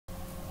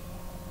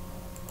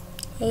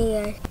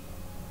Hey guys,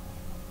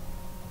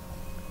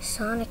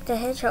 Sonic the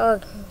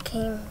Hedgehog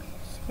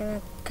is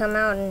gonna come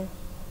out in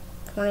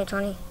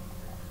 2020.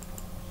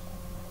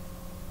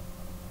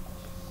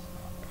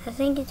 I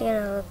think it's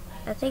gonna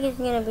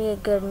be a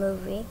good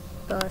movie.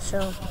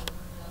 So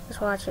let's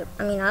watch it.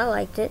 I mean, I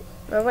liked it.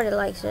 Everybody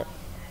likes it.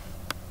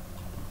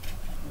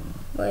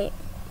 Wait,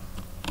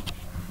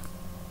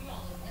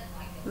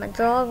 my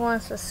dog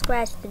wants to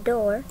scratch the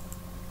door,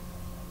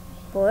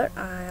 but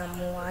I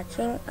am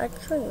watching a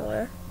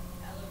trailer.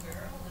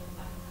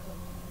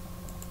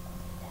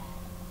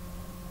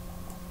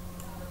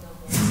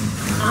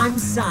 I'm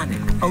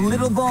Sonic, a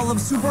little ball of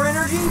super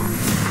energy.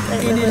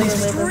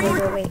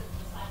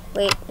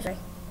 Wait, sorry.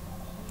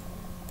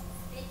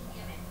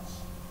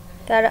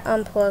 Gotta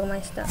unplug my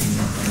stuff.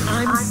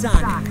 I'm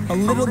Sonic, a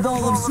little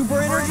ball of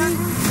super energy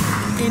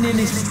in an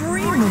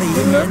extremely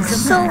handsome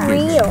so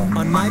real.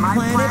 On my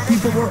planet,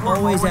 people were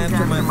always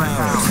after my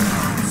powers,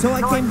 so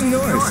I came to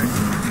yours.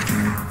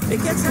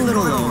 It gets a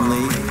little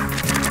lonely,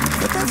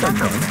 but that's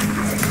okay.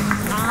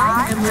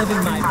 I am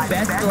living my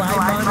best life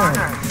on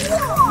Earth.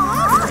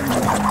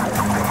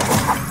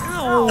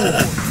 Ow!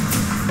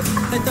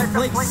 Let the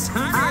plate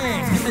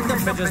Sonic! Let the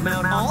bitches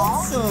mount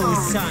also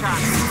Sonic!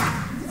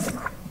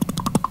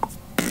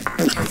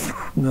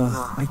 Ugh,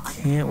 I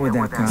can't with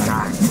that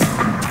guy.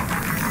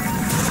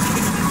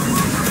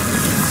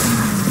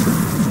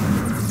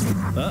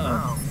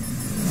 Uh-oh.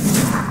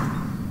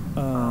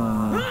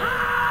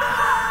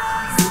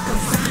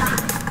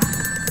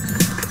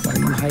 Why are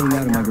you hiding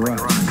out in my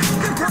garage?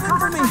 They're coming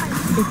for me!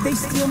 If they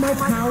steal my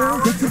power,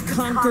 they could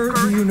conquer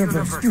the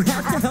universe. You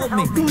have to help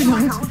me.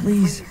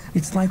 Please,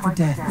 it's life or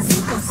death.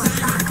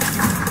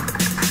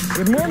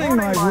 Good morning,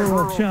 my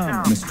rural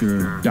chum,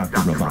 Mr. Dr.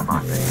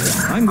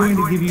 Robotnik. I'm going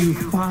to give you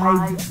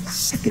 5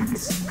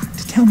 seconds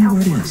to tell me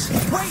where it is.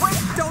 Wait!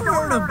 Don't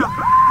hurt him!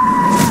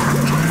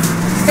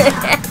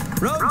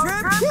 Road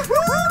trip?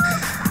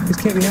 This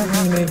can't be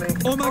happening to me.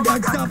 Oh my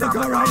God, stop the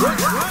car right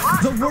now!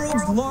 The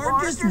world's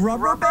largest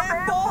rubber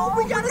band ball?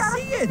 We gotta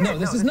see it! No,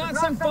 this is not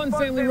some fun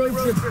family road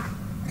trip.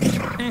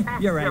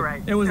 You're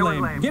right. It was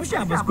lame. Gift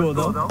shop was cool,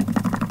 though.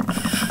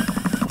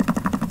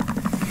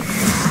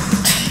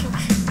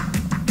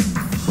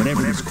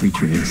 Whatever this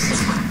creature is,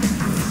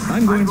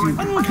 I'm going to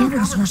uncover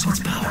the source of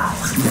its power.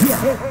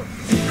 Yeah.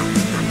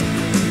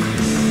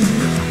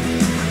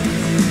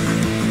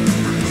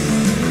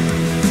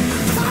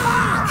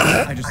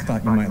 I just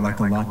thought you might like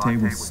a latte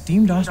with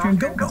steamed Austrian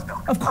goat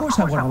milk. Of course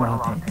I want a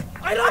latte.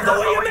 I love the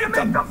way you make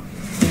them!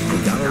 We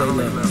gotta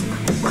lay low.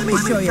 Let me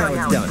show you how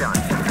it's done.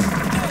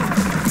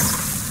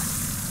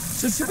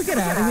 So should we get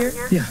out of here?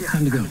 Yeah,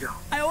 time to go.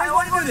 I always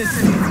want to do this.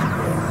 Nailed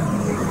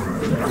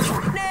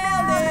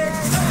it!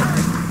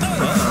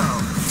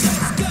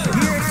 Let's go!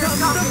 Here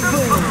comes the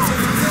boom!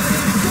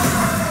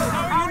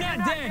 How are you not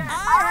dead? I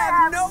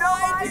have no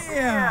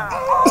idea!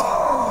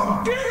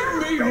 Give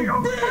me a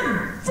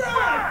big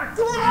fat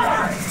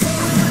break!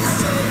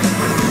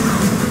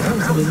 That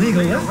was an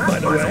illegal lift, by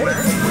the way.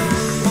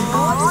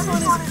 Oh, this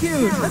one is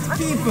cute. Let's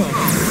keep him.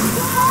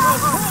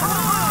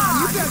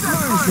 You got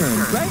car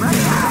insurance, right?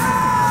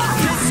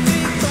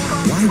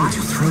 Why would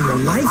you throw your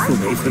life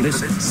away for this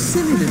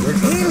silly little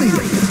alien?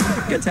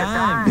 Good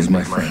time. He's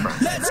my friend.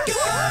 Let's go!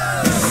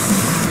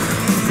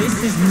 This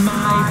is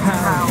my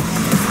power.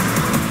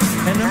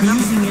 And I'm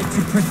using it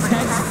to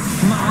protect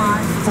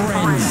my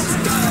friends.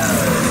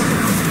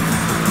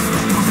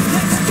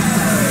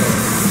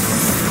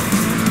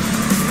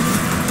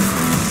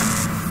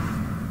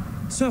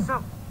 So,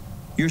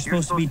 you're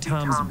supposed to be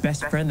Tom's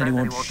best friend that he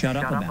won't shut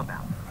up about.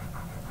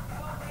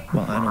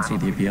 Well, I don't see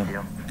the appeal.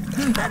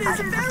 That is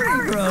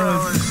very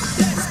gross.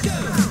 Let's go.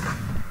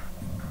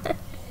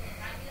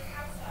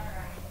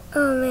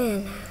 Oh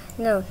man,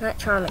 no, not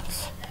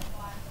Charmix.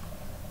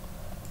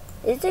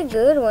 It's a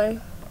good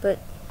one, but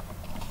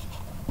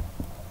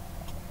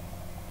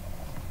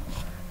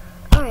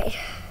alright.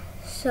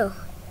 So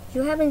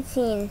you haven't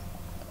seen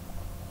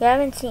the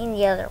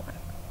other one.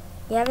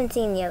 You haven't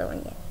seen the other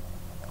one yet.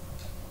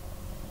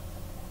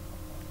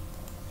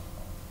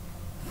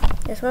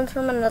 This one's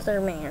from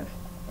another man.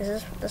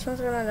 This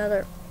one's from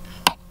another.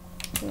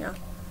 No.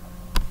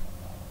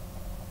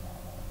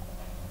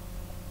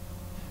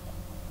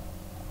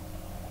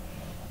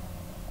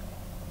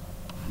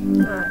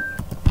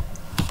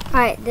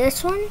 Alright,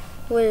 this one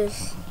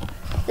was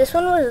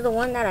the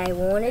one that I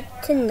wanted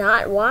to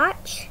not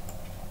watch,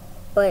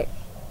 but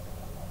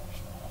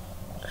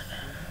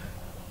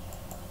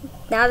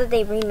now that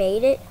they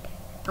remade it,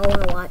 I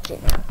want to watch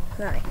it now.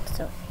 Alright,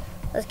 so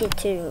let's get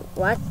to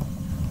what?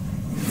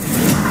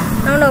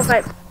 I don't know if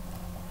I.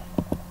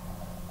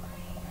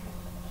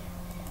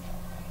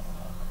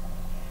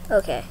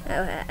 Okay,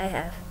 I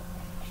have.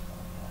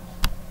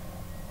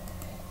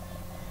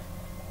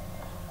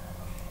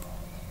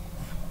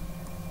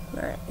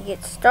 Alright,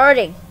 get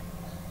starting.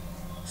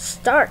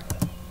 Start.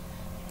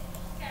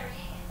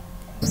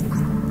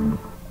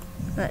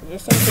 Alright,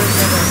 just in case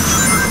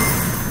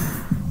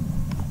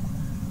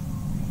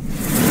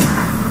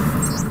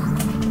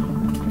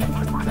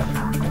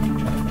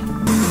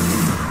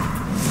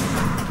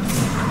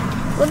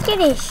at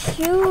his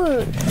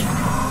shoes.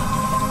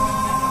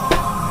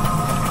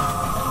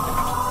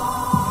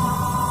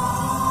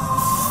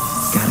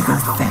 Gotta go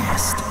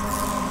fast.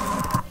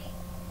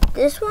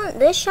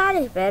 This shot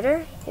is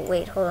better.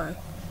 Wait, hold on.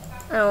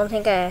 I don't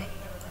think I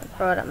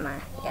brought up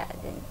my, yeah, I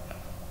didn't.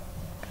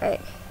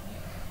 Alright.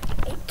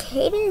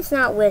 Caden's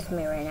not with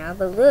me right now,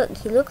 but look,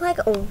 he looked like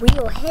a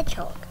real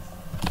hedgehog.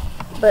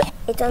 But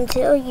it's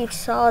until you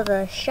saw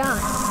the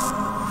shot.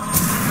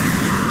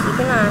 Keep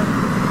an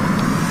eye.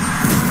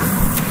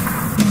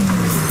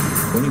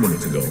 20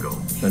 minutes ago,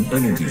 an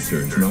energy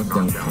surge knocked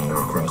out power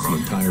across the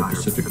entire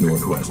Pacific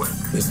Northwest.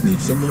 This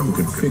needs someone who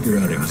can figure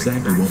out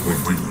exactly what we're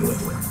dealing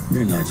with.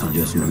 You're not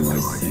suggesting who I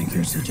think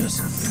you're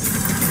suggesting.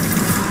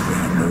 We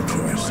have no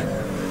choice.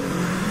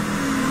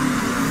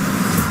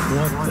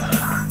 What the?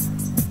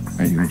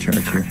 Are you in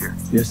charge here?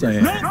 Yes, I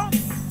am.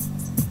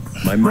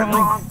 My man.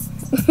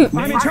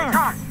 I'm in charge.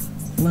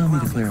 Allow me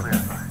to clarify.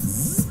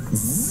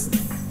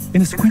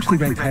 In a sequentially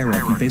ranked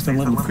hierarchy based on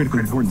level of critical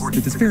importance,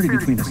 the disparity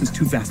between us is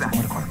too vast to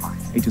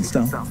quantify. Agent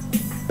Stone?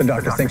 The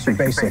doctor thinks you're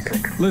basic.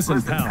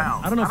 Listen, pal,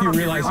 I don't know if you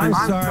realize I'm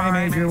sorry,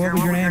 Major. What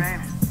was your name?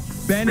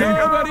 Ben,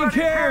 nobody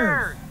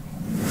cares!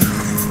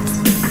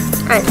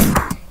 Alright.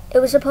 It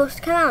was supposed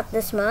to come out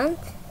this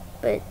month,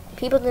 but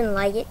people didn't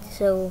like it,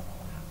 so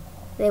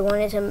they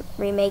wanted to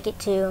remake it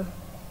to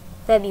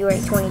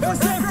February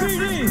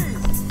 2020.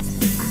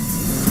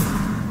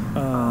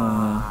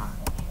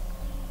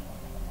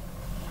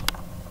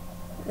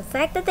 The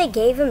fact that they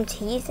gave him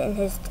teeth and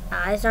his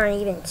eyes aren't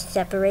even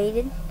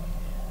separated.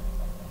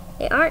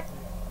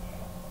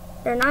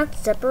 They're not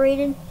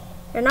separated.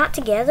 They're not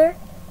together.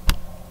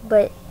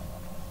 But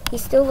he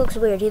still looks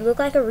weird. He looked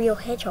like a real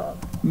hedgehog.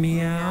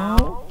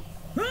 Meow.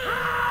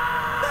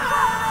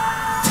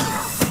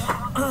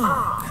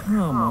 Oh, come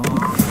on.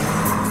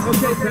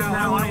 Okay, pal,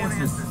 how I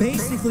answer.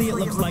 Basically, it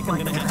looks like I'm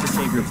gonna have to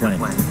save your planet.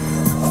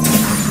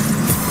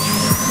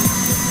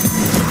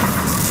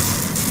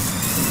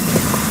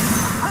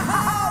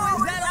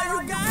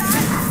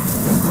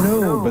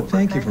 No, but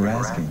thank you for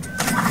asking.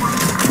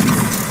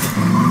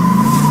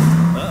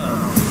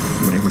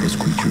 Whatever this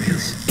creature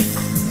is,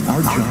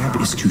 our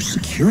job is to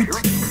secure it,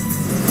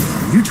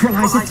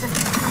 neutralize it,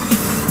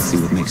 see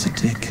what makes it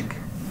tick.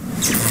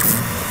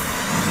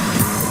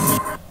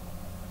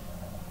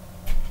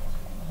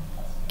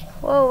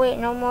 Whoa, wait,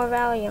 no more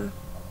Valium.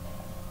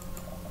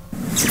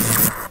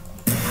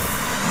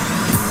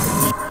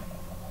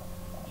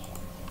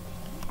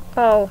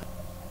 Oh.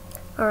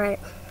 Alright,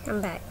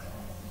 I'm back.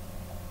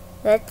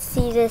 Let's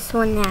see this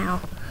one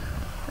now.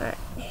 Alright.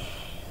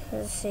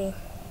 Let's see.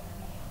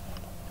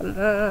 Come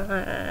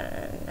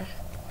on.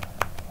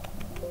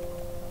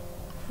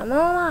 Come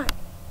on.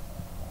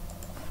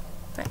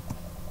 Right.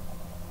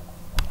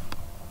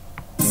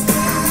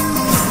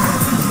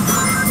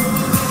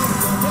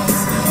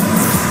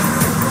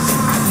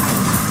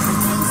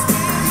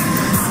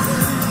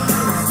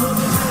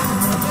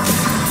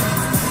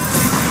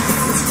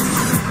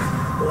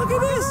 Look at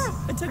this!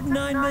 I took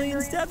 9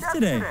 million steps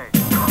today.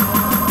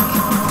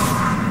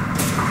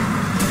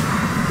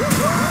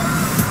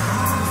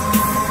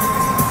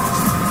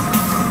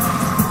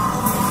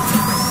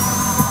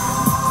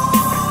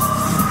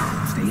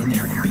 Stay in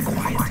there and be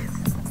quiet.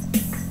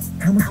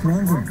 How much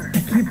longer? I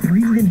can't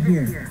breathe in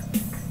here.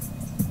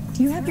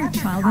 Do you have your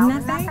child in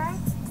that bag?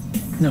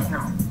 No.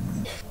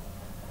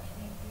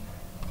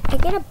 I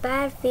get a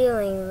bad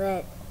feeling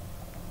that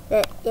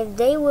if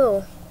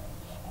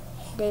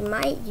they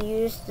might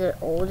use the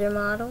older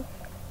model,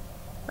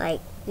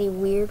 like the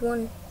weird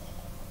one.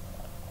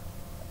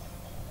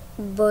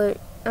 But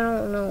I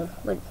don't know.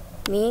 But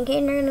me and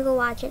Kaden are gonna go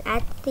watch it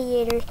at the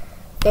theaters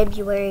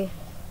February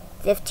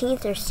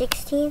 15th or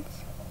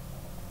 16th.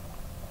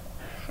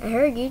 I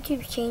heard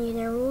YouTube's changing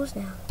their rules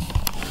now.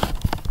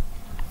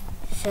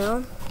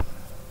 So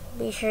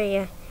be sure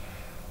you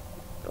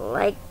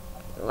like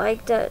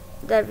that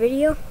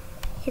video,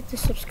 hit the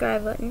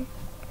subscribe button.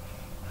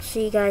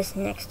 See you guys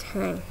next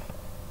time.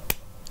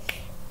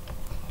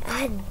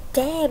 Ah,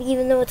 dab,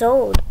 even though it's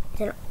old.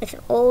 It's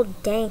an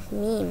old dank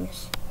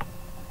memes.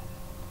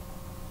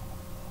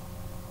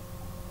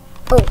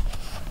 Oh,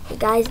 you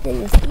guys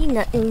didn't see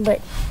nothing, but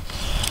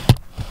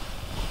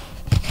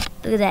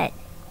look at that.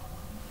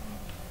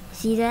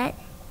 See that?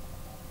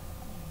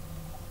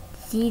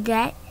 See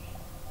that?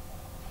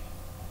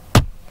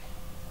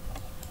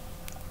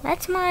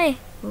 That's my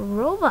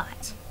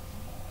robot.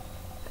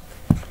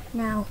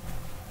 Now,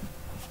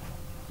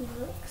 he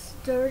looks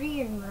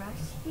dirty and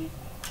rusty,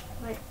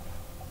 but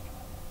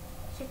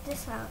check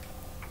this out.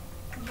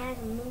 He has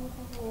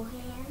movable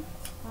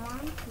hands on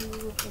to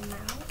move them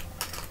out.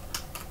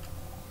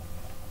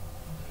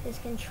 His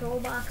control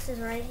box is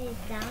right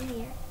down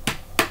here.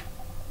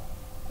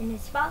 And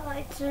his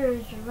spotlights are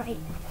right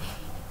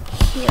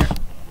here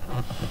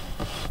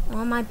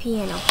on my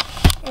piano.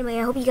 Anyway,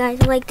 I hope you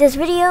guys like this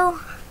video.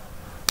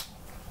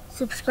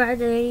 Subscribe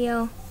to the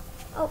video.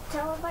 Oh,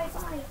 tell them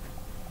bye-bye.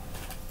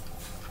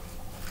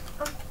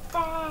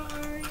 Bye,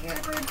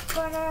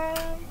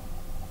 everybody.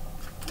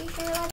 Be sure to like